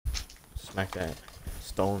smack that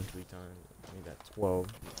stone 3 times. I need that 12.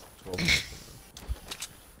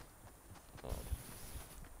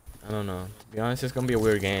 I don't know. To be honest, it's gonna be a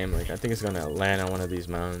weird game. Like I think it's gonna land on one of these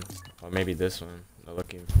mountains, or maybe this one. The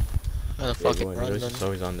looking. The fucking one. run, It's just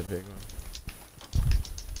always on the big one.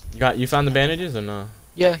 You found the bandages or no?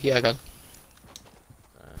 Yeah, I got them.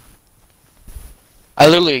 I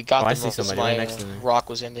literally got them I see because somebody my right next to me. rock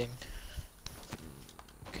was ending.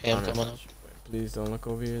 Okay, I'm Honest, coming up. Please don't look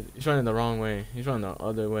over here. He's running the wrong way. He's running the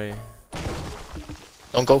other way.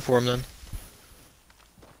 Don't go for him then.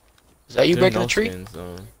 Is that you breaking no the tree? Skins,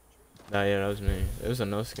 though. Nah, yeah, that was me. It was a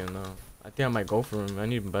no skin though. I think I might go for him. I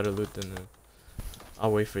need better loot than him.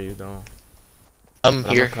 I'll wait for you though. I'm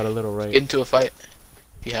But here. Cut a little right. Get into a fight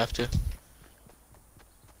if you have to.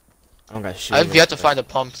 I don't got shit. I've yet to find a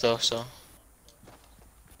pump though, so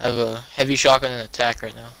I have a heavy shotgun and attack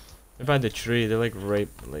right now. If I had the tree, they're like right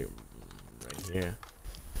here.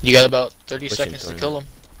 You got about 30 Pushing seconds to toward kill me. him.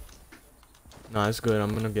 Nah, it's good.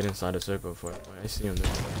 I'm gonna get inside the circle for it. I see him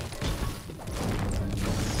there.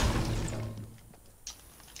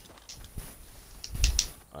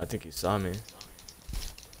 I think he saw me.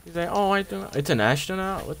 He's like, oh, it's an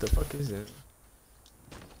astronaut? What the fuck is it?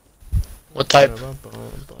 What type?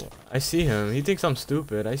 I see him. He thinks I'm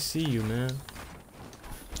stupid. I see you, man.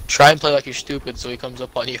 Try and play like you're stupid so he comes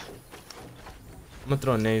up on you. I'm gonna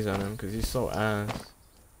throw nades on him because he's so ass.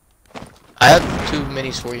 I have 2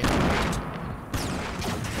 minis for you.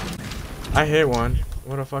 I hit one.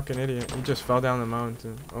 What a fucking idiot. He just fell down the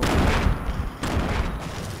mountain.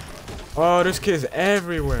 Oh, this kid's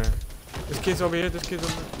everywhere. This kid's over here. This kid's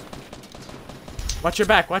over there. Watch your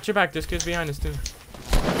back. Watch your back. This kid's behind us, too.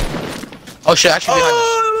 Oh shit, actually behind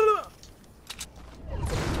us.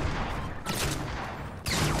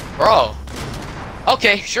 Bro.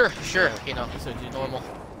 Okay, sure. You know, normal.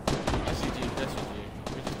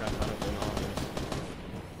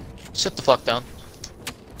 Sit the fuck down.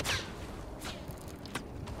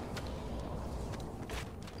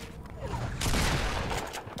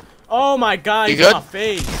 Oh my god, You he's good? on my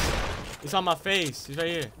face. He's on my face. He's right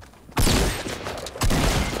here.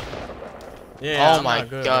 Yeah. Oh my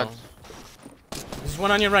good, god. bro. There's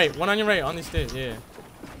one on your right. One on your right on these stairs. Yeah.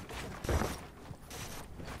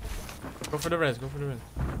 Go for the res. Go for the res.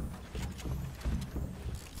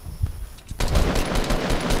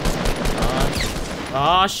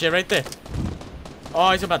 Oh shit, right there.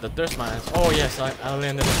 Oh, he's about to thirst my ass. Oh yes, I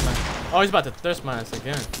landed this man. Oh, he's about to thirst my ass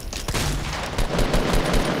again.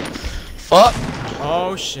 Fuck.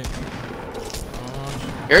 Oh shit.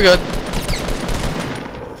 You're good.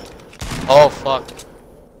 Oh fuck.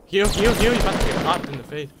 Heal. He's about to get popped in the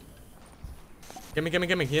face. Gimme.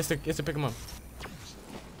 He has to pick him up.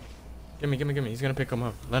 Gimme. He's gonna pick him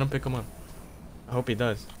up. Let him pick him up. I hope he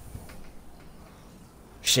does.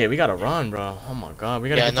 Shit, we gotta run, bro. Oh my god, we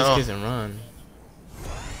gotta get these kids and run.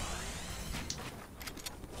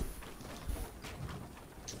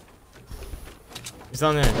 He's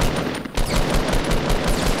down there.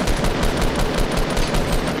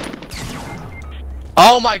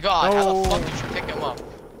 Oh my god, how the fuck did you pick him up?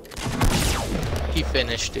 He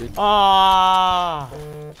finished, dude. Ah.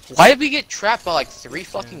 Why did we get trapped by like 3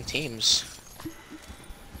 fucking teams?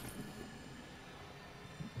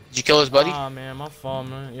 Did you kill his buddy? Ah man, my fault,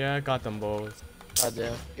 man. Yeah, I got them both. God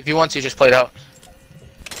damn. If you want to, just play it out.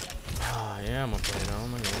 Ah yeah, I'm gonna play it out. I'm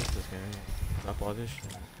gonna waste this game. Stop all this shit.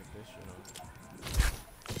 Pick this shit up.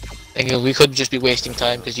 Thinking we could just be wasting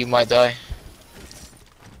time because you might die.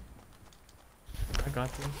 I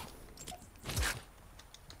got this.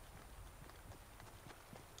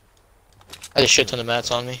 I had a shit ton of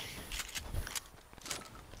mats on me.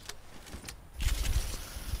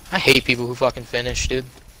 I hate people who fucking finish, dude.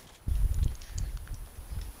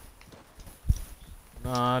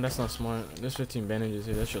 Nah, that's not smart. There's 15 bandages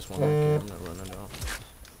here. That's just one. I'm not running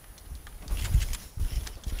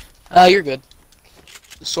down. You're good.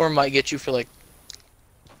 The storm might get you for like,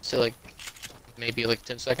 say like, maybe like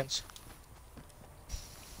 10 seconds.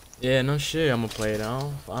 Yeah, no shit. I'm gonna play it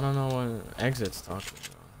out. I don't know what exit's talking about.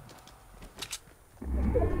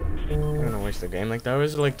 I'm gonna waste a game like that.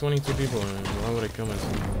 There's like 22 people in it. Why would I kill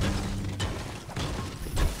myself?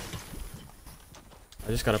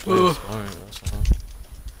 I just gotta play this part, that's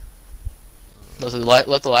all.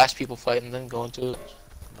 Let the last people fight and then go into it.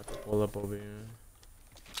 I'm about to pull up over here.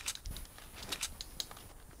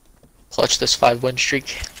 Clutch this 5-win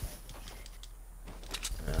streak.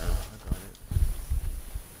 Yeah, I got it.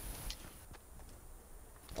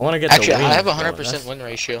 I wanna get Actually, the win, I have a bro. 100% win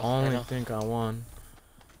ratio. I only right think I won.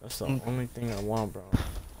 That's the only thing I want, bro.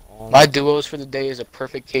 My duos for the day is a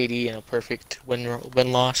perfect KD and a perfect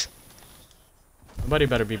win-loss. Nobody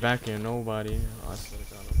better be back here. Nobody. Oh, I swear to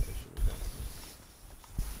God, nobody should be back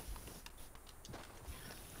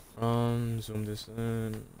here. Zoom this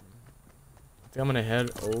in. I think I'm gonna head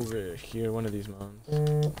over here, one of these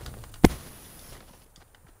mountains.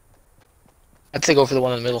 I'd say go for the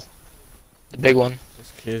one in the middle. The big one.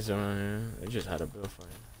 There's kids around here. They just had a build fight.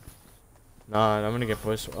 Nah, I'm gonna get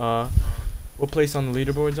pushed. What place on the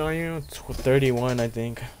leaderboards are you? 31, I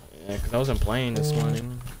think. Yeah, cause I wasn't playing this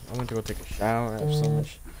morning. I went to go take a shower. I have so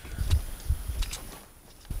much.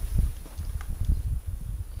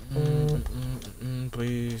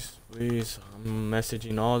 Please, please. I'm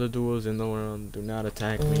messaging all the duos in the world. Do not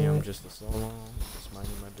attack me. I'm just a solo. Just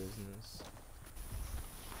minding my business.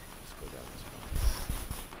 Let's go down this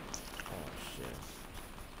path. Oh shit.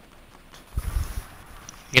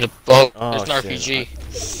 You know, Oh, there's an shit.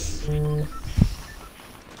 RPG.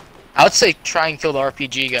 I would say try and kill the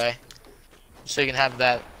RPG guy, so you can have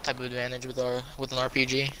that type of advantage with an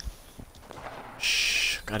RPG.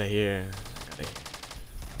 Shh. Gotta hear. Gotta hear.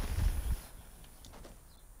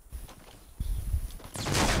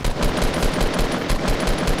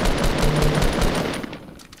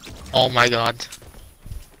 Oh my god.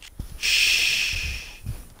 Shh.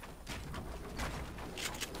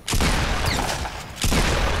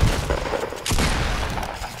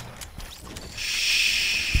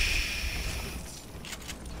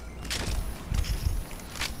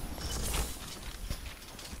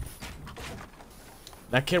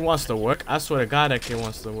 That kid wants to work. I swear to God, that kid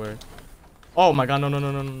wants to work. Oh my God, no, no,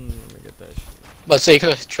 no, no, no, no. Let me get that shit. But so you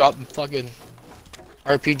could drop fucking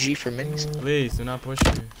RPG for minis. Please, do not push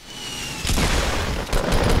me.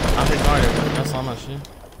 I'm retarded. That's all my shit.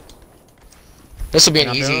 This will be an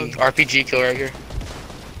Can I easy build? RPG kill right here.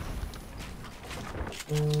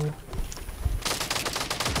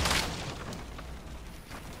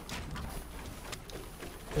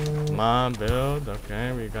 Come on, build.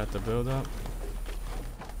 Okay, we got the build up.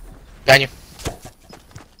 Got you.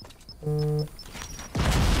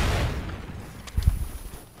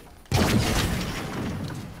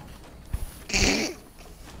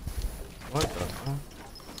 What the fuck?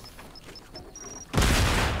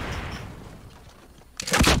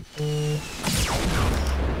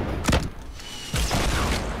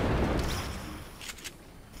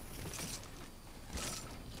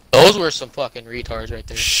 Those were some fucking retards right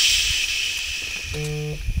there.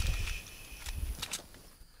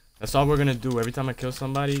 That's all we're gonna do. Every time I kill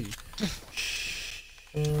somebody,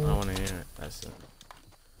 I don't wanna hear it. That's it.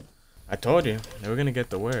 I told you they were gonna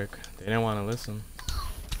get the work. They didn't want to listen.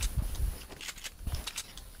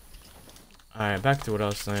 All right, back to what I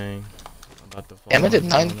was saying about the. Damn, I did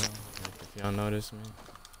 9. If y'all notice me,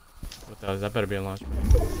 what the hell is that? Better be a launch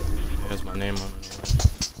pad. There's my name on it.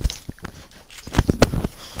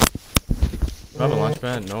 Do I have a launch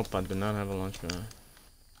pad? Nope, I do not have a launch pad.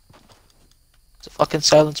 It's a fucking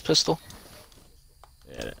silence pistol.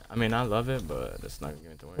 Yeah, I mean I love it, but it's not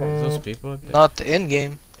going to work. Is those people up there? Not the end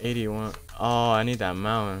game. 81. Oh, I need that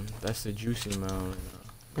mountain. That's the juicy mountain.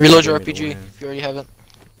 Reload your Give me the RPG win. if you already haven't.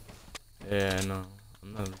 Yeah, no,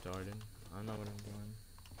 I'm not retarded. I know what I'm doing.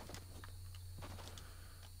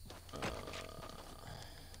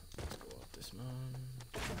 Let's go up this mountain.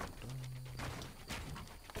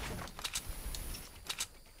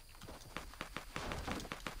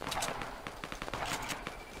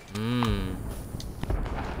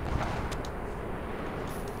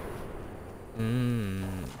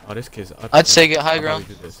 Oh, this kid's up. I'd say get high How about ground.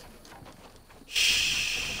 we do this?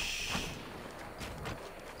 Shh.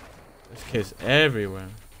 This kid's everywhere.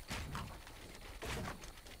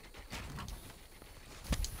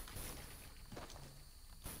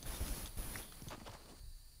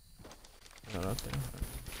 Not up there.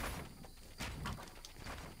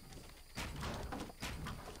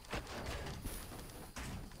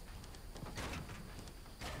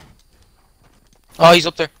 Oh, he's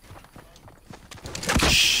up there.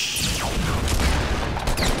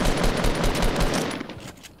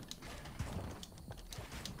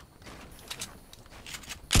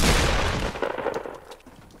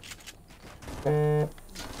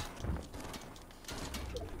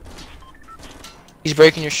 He's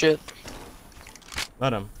breaking your shit.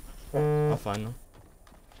 Let him. I'll find him.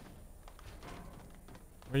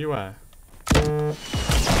 Where you at?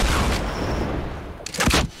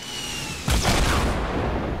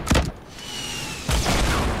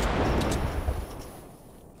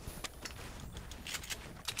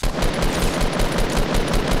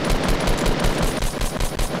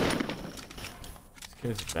 This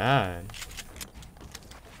kid's bad.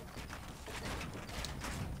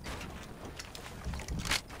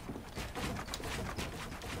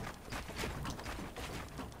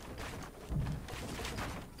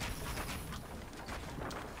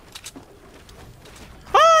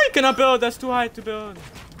 Cannot build. That's too high to build.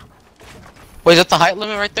 Wait, is that the height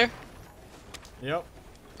limit right there? Yep.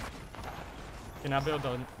 Cannot build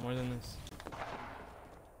more than this.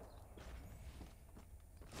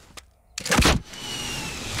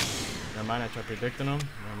 Never mind, I tried predicting them.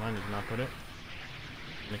 Never mind, did not put it.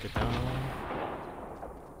 Make it down a little.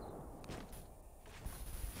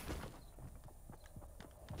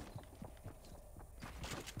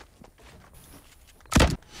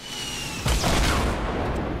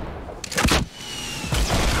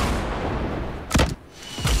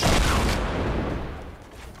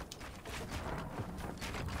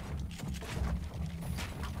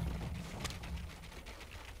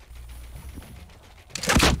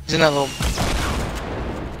 He's in that little...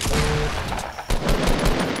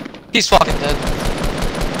 He's fucking dead.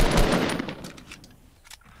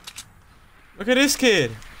 Look at this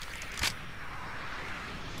kid.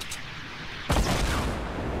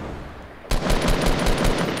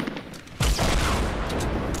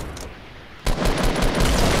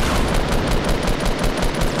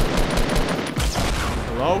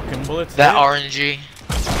 Hello, can bullets That hit? RNG.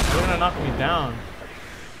 They're gonna knock me down.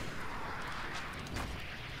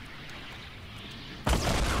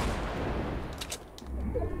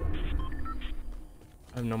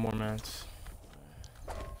 I have no more mats.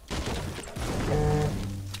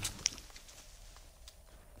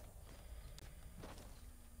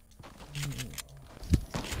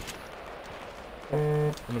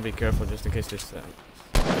 I'm gonna be careful just in case they set.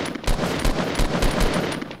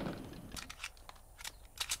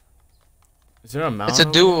 Is there a mount? It's a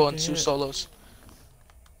duo and over 2 here? solos.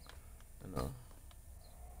 I know.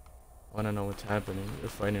 I wanna know what's happening. They're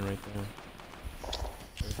fighting right there.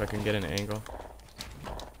 If I can get an angle.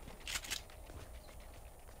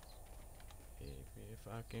 If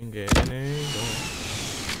I can get an angle.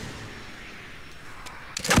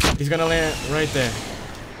 He's gonna land right there.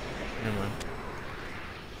 Never mind.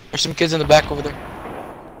 There's some kids in the back over there.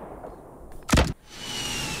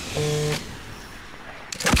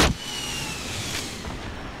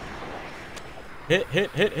 Hit.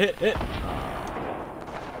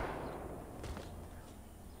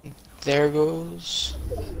 There goes.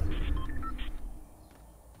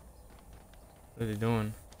 What are they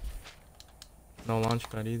doing? No launch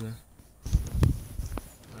pad either.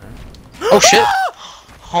 Alright. Oh shit!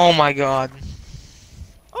 Oh my god.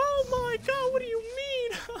 Oh my god, what do you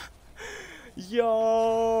mean?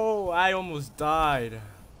 Yo, I almost died.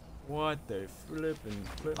 What the flipping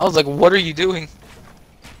flip? I was like, what are you doing?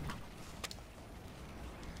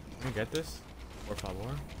 Can we get this? Por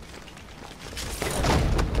favor.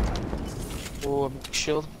 Oh, a big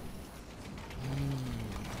shield.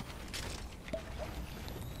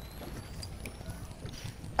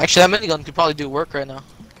 Actually, that minigun could probably do work right now.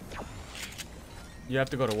 You have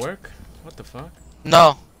to go to work? What the fuck?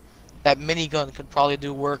 No, that minigun could probably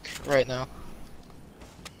do work right now.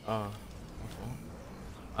 Oh, my fault.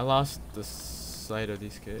 I lost the sight of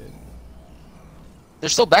these kids. They're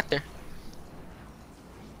still back there.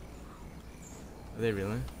 Are they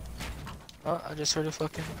really? Oh, I just heard a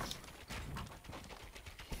fucking...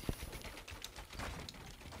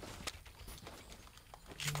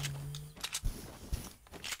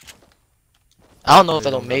 I don't know if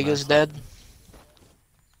that Omega's dead.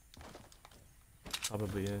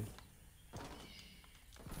 Probably is.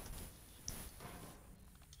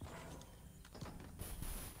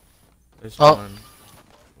 There's one.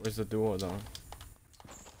 Where's the duo though?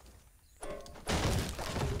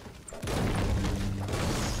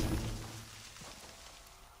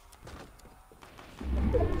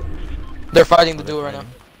 They're fighting the duo right now.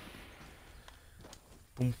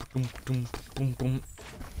 Boom, boom, boom, boom, boom.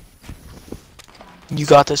 You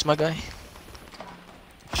got this, my guy.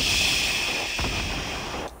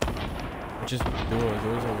 Just duos,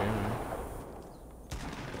 duos over here, man.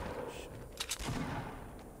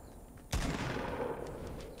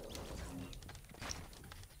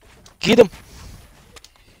 Get him.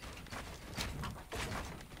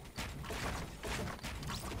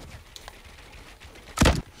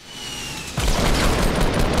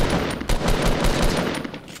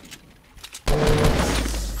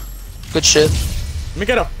 Good shit. Let me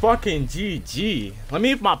get a fucking GG. Let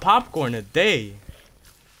me eat my popcorn today.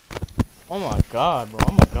 Oh my god, bro.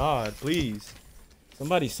 Oh my god, please.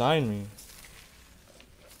 Somebody sign me.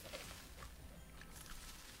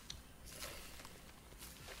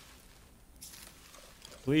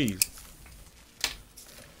 Please.